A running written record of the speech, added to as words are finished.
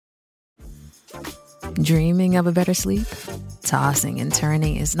Dreaming of a better sleep? Tossing and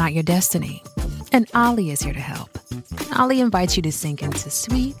turning is not your destiny. And Ollie is here to help. Ollie invites you to sink into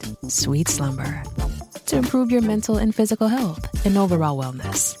sweet, sweet slumber to improve your mental and physical health and overall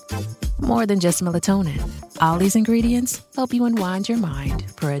wellness. More than just melatonin, Ollie's ingredients help you unwind your mind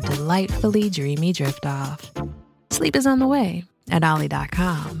for a delightfully dreamy drift off. Sleep is on the way at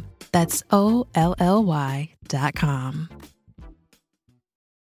Ollie.com. That's OLLY.com.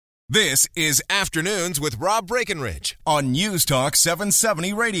 This is Afternoons with Rob Breckenridge on News Talk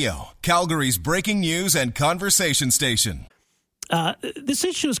 770 Radio, Calgary's breaking news and conversation station. This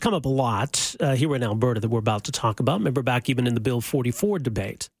issue has come up a lot here in Alberta that we're about to talk about. Remember back even in the Bill 44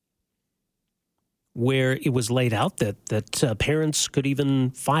 debate, where it was laid out that parents could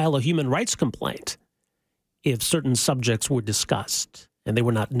even file a human rights complaint if certain subjects were discussed and they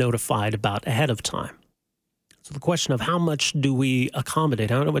were not notified about ahead of time. So the question of how much do we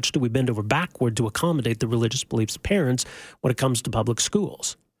accommodate, how much do we bend over backward to accommodate the religious beliefs of parents when it comes to public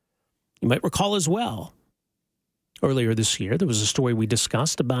schools? You might recall as well, earlier this year, there was a story we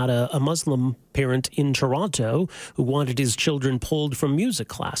discussed about a Muslim parent in Toronto who wanted his children pulled from music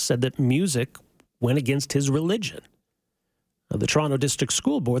class, said that music went against his religion. The Toronto District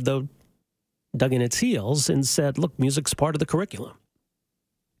School Board, though, dug in its heels and said, look, music's part of the curriculum.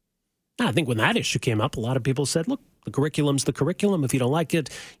 I think when that issue came up, a lot of people said, look, the curriculum's the curriculum. If you don't like it,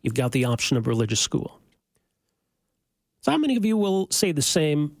 you've got the option of religious school. So how many of you will say the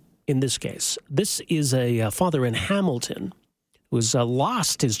same in this case? This is a father in Hamilton who has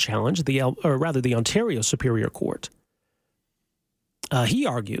lost his challenge, the Ontario Superior Court. He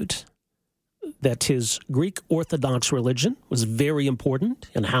argued that his Greek Orthodox religion was very important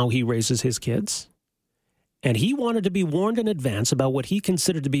in how he raises his kids. And he wanted to be warned in advance about what he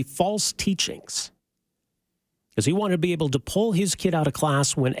considered to be false teachings, because he wanted to be able to pull his kid out of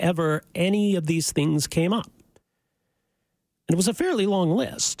class whenever any of these things came up. And it was a fairly long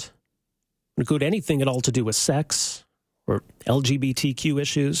list. It included anything at all to do with sex or LGBTQ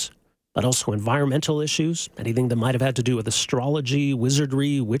issues, but also environmental issues, anything that might have had to do with astrology,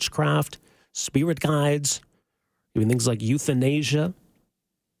 wizardry, witchcraft, spirit guides, even things like euthanasia.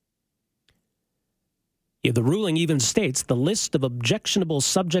 Yeah, the ruling even states the list of objectionable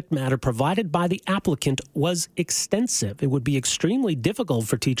subject matter provided by the applicant was extensive. It would be extremely difficult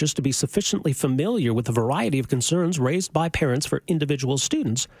for teachers to be sufficiently familiar with the variety of concerns raised by parents for individual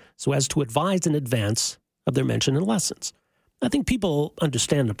students so as to advise in advance of their mention in lessons. I think people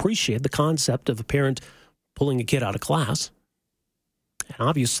understand and appreciate the concept of a parent pulling a kid out of class. And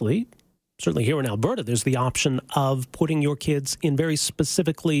obviously, certainly here in Alberta, there's the option of putting your kids in very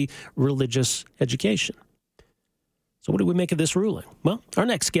specifically religious education. So what do we make of this ruling? Well, our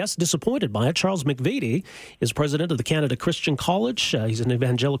next guest, disappointed by it, Charles McVety, is president of the Canada Christian College. He's an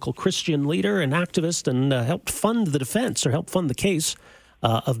evangelical Christian leader and activist and helped fund the case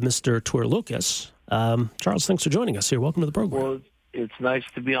of Mr. Twirlukis. Charles, thanks for joining us here. Welcome to the program. Well, it's nice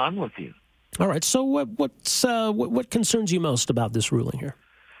to be on with you. All right. So what concerns you most about this ruling here?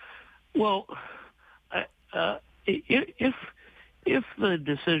 Well, if the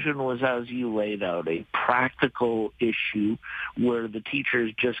decision was as you laid out, a practical issue where the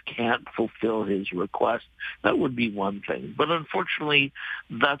teachers just can't fulfill his request, that would be one thing. But unfortunately,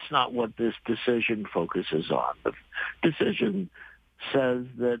 that's not what this decision focuses on. The decision says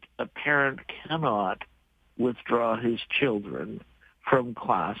that a parent cannot withdraw his children from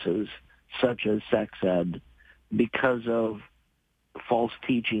classes such as sex ed because of false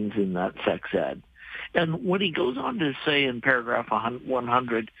teachings in that sex ed. And what he goes on to say in paragraph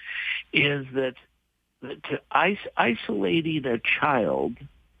 100 is that isolating a child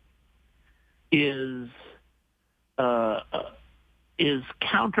is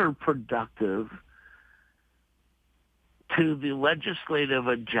counterproductive to the legislative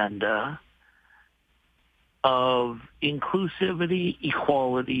agenda of inclusivity,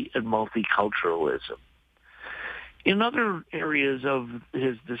 equality, and multiculturalism. In other areas of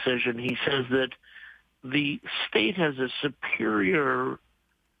his decision, he says that the state has a superior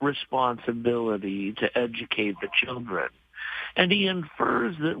responsibility to educate the children. And he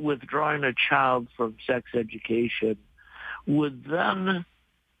infers that withdrawing a child from sex education would then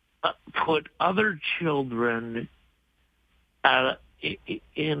put other children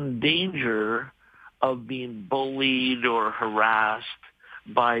in danger of being bullied or harassed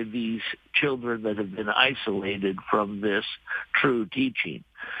by these children that have been isolated from this true teaching.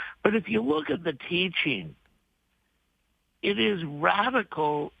 But if you look at the teaching, it is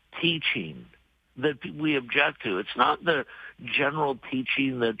radical teaching that we object to. It's not the general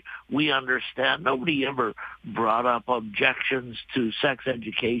teaching that we understand. Nobody ever brought up objections to sex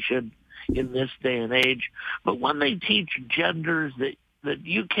education in this day and age. But when they teach genders that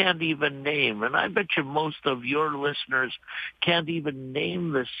you can't even name, and I bet you most of your listeners can't even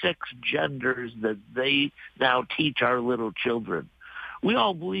name the 6 genders that they now teach our little children. We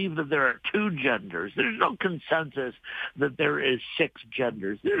all believe that there are 2 genders. There's no consensus that there is 6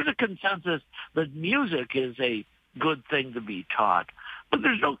 genders. There's a consensus that music is a good thing to be taught. But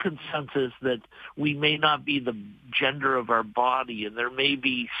there's no consensus that we may not be the gender of our body, and there may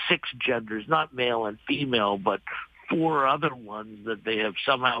be 6 genders, not male and female, but 4 other ones that they have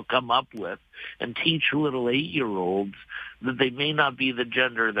somehow come up with, and teach little 8-year-olds that they may not be the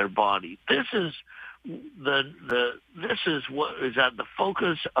gender of their body. This is what is at the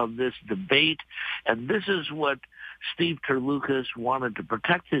focus of this debate, and this is what Steve Terloukas wanted to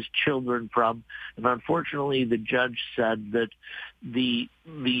protect his children from. And unfortunately, the judge said that the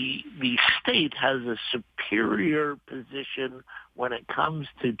state has a superior position when it comes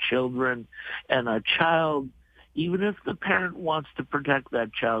to children, and a child, even if the parent wants to protect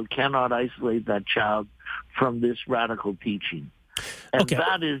that child, cannot isolate that child from this radical teaching. And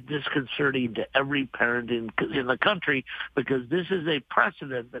that is disconcerting to every parent in the country, because this is a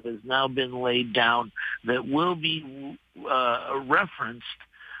precedent that has now been laid down that will be referenced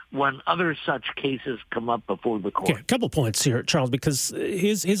when other such cases come up before the court. Okay, a couple points here, Charles, because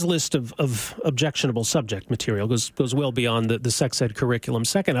his list of objectionable subject material goes well beyond the sex ed curriculum.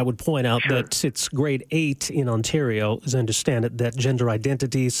 Second, I would point out that it's grade 8 in Ontario, as I understand it, that gender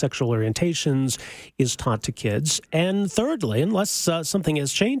identity, sexual orientations is taught to kids. And thirdly, unless something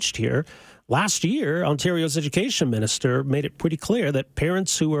has changed here, last year, Ontario's education minister made it pretty clear that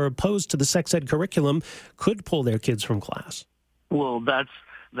parents who are opposed to the sex ed curriculum could pull their kids from class. Well, that's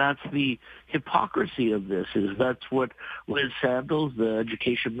the hypocrisy of this. That's what Liz Sandals, the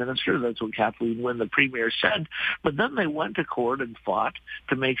education minister, that's what Kathleen Wynne, the premier, said. But then they went to court and fought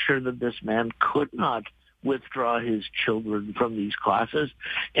to make sure that this man could not withdraw his children from these classes,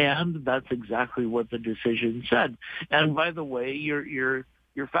 and that's exactly what the decision said. And by the way, your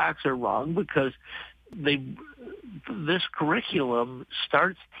facts are wrong, because this curriculum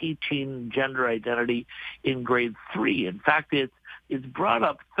starts teaching gender identity in grade 3. In fact, it's brought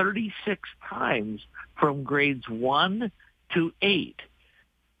up 36 times from grades 1 to 8.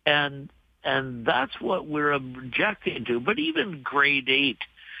 And that's what we're objecting to. But even grade 8,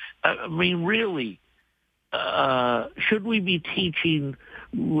 I mean, really, should we be teaching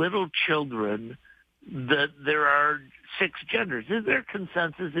little children that there are 6 genders? Is there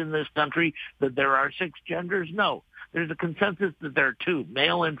consensus in this country that there are 6 genders? No. There's a consensus that there are 2,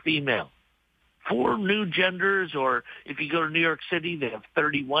 male and female. 4 new genders, or if you go to New York City, they have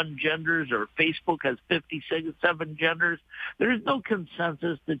 31 genders, or Facebook has 57 genders. There is no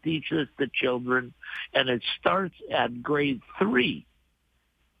consensus to teach this to children, and it starts at grade 3.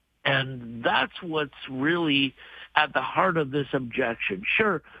 And that's what's really at the heart of this objection.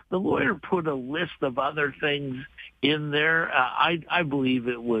 Sure, the lawyer put a list of other things in there. I believe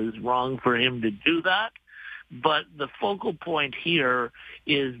it was wrong for him to do that. But the focal point here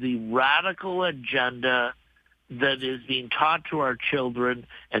is the radical agenda that is being taught to our children,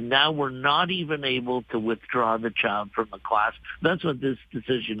 and now we're not even able to withdraw the child from the class. That's what this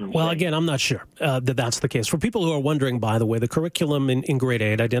decision is. Well, again, I'm not sure that that's the case. For people who are wondering, by the way, the curriculum in grade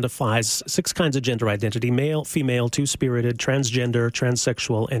 8 identifies 6 kinds of gender identity: male, female, two-spirited, transgender,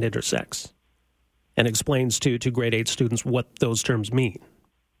 transsexual, and intersex, and explains to grade 8 students what those terms mean.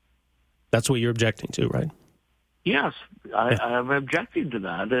 That's what you're objecting to, right? Yes, I'm objecting to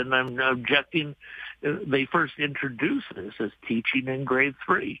that, and I'm objecting. They first introduced this as teaching in grade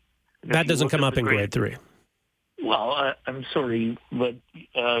 3. That doesn't come up in grade 3. Well, I'm sorry, but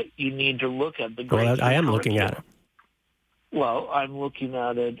you need to look at the grade 3. Well, I am looking at it. Well, I'm looking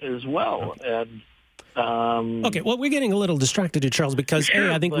at it as well, and okay, well, we're getting a little distracted here, Charles, because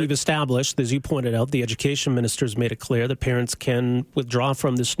I think we've established, as you pointed out, the education minister's made it clear that parents can withdraw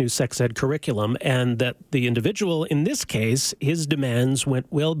from this new sex ed curriculum, and that the individual, in this case, his demands went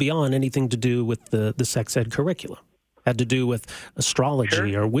well beyond anything to do with the sex ed curriculum. Had to do with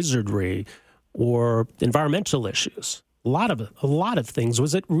astrology or wizardry or environmental issues. A lot of things.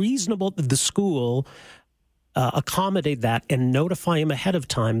 Was it reasonable that the school accommodate that and notify him ahead of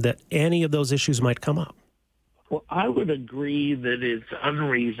time that any of those issues might come up? Well, I would agree that it's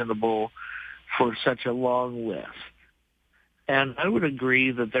unreasonable for such a long list. And I would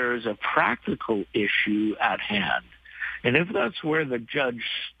agree that there is a practical issue at hand. And if that's where the judge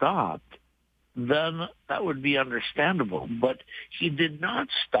stopped, then that would be understandable. But he did not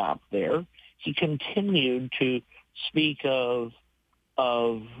stop there. He continued to speak of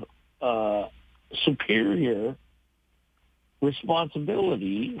superior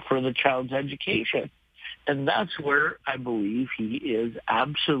responsibility for the child's education. And that's where I believe he is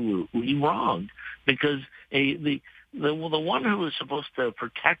absolutely wrong, because the one who is supposed to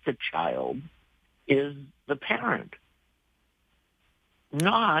protect the child is the parent,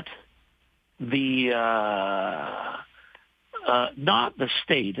 not the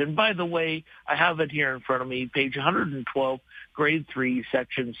state. And by the way, I have it here in front of me, page 112, grade 3,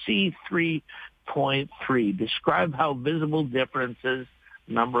 section C3.3. Describe how visible differences,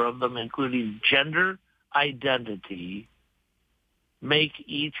 a number of them including gender identity, make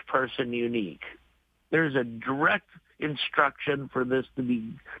each person unique. There's a direct instruction for this to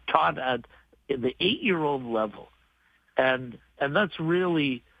be taught at the 8-year-old level. And that's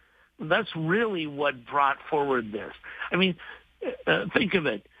really what brought forward this. I mean, think of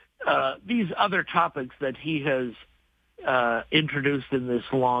it. These other topics that he has introduced in this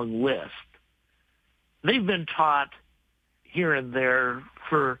long list, they've been taught here and there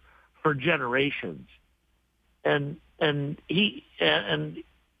for generations, and he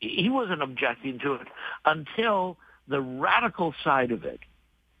wasn't objecting to it until the radical side of it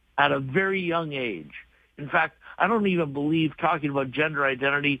at a very young age. In fact, I don't even believe talking about gender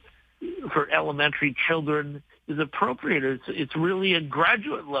identity for elementary children is appropriate. It's really a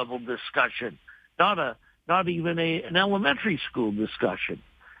graduate level discussion, not even an elementary school discussion.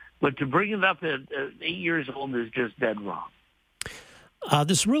 But to bring it up at 8 years old is just dead wrong.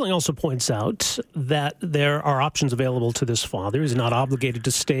 This ruling also points out that there are options available to this father. He's not obligated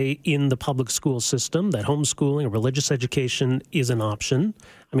to stay in the public school system, that homeschooling or religious education is an option.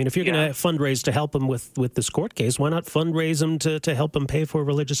 I mean, if you're going to fundraise to help him with this court case, why not fundraise him to help him pay for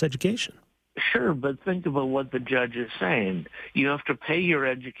religious education? Sure, but think about what the judge is saying. You have to pay your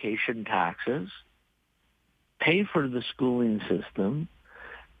education taxes, pay for the schooling system,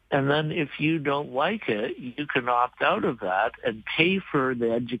 and then if you don't like it, you can opt out of that and pay for the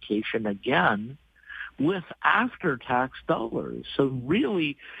education again with after-tax dollars. So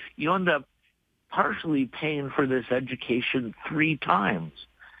really, you end up partially paying for this education 3 times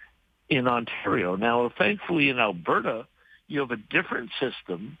in Ontario. Now, thankfully in Alberta, you have a different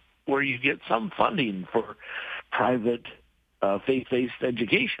system where you get some funding for private faith-based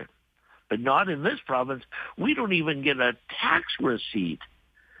education. But not in this province. We don't even get a tax receipt.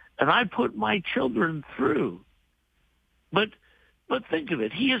 And I put my children through. But think of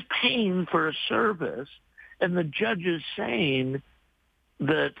it. He is paying for a service, and the judge is saying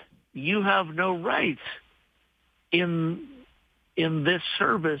that you have no rights in this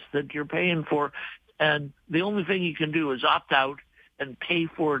service that you're paying for, and the only thing you can do is opt out and pay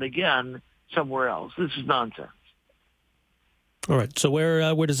for it again somewhere else. This is nonsense. All right. So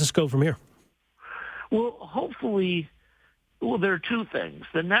where does this go from here? Well, hopefully. Well, there are 2 things.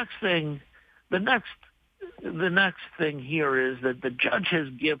 The next thing here is that the judge has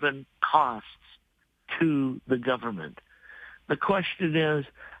given costs to the government. The question is,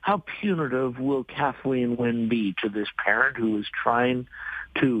 how punitive will Kathleen Wynne be to this parent who is trying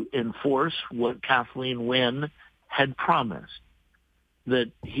to enforce what Kathleen Wynne had promised,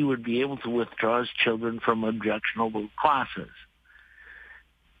 that he would be able to withdraw his children from objectionable classes?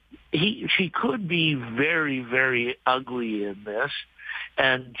 She could be very, very ugly in this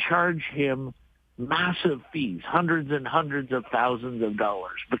and charge him massive fees, hundreds and hundreds of thousands of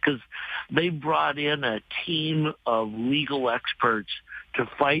dollars, because they brought in a team of legal experts to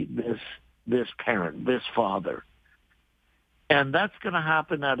fight this parent, this father. And that's going to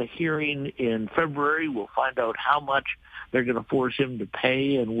happen at a hearing in February. We'll find out how much they're going to force him to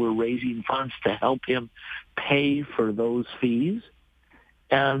pay, and we're raising funds to help him pay for those fees.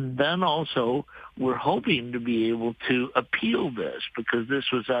 And then also, we're hoping to be able to appeal this, because this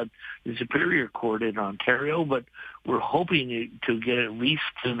was at the Superior Court in Ontario, but we're hoping to get at least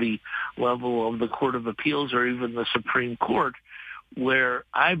to the level of the Court of Appeals or even the Supreme Court, where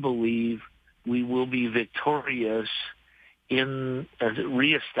I believe we will be victorious in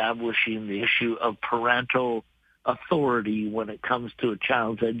reestablishing the issue of parental authority when it comes to a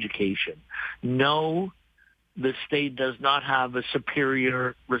child's education. No, the state does not have a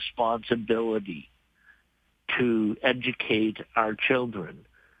superior responsibility to educate our children.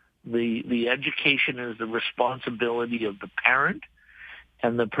 The education is the responsibility of the parent,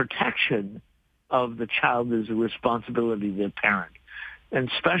 and the protection of the child is the responsibility of the parent. And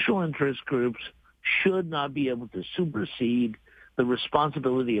special interest groups should not be able to supersede the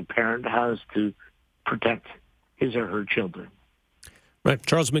responsibility a parent has to protect his or her children. Right.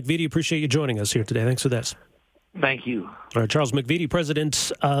 Charles McVety, appreciate you joining us here today. Thanks for this. Thank you. All right, Charles McVety,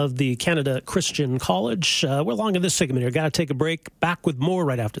 president of the Canada Christian College. We're long in this segment here. Got to take a break. Back with more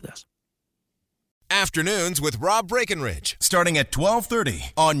right after this. Afternoons with Rob Breckenridge, starting at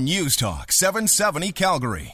 12:30 on News Talk 770 Calgary.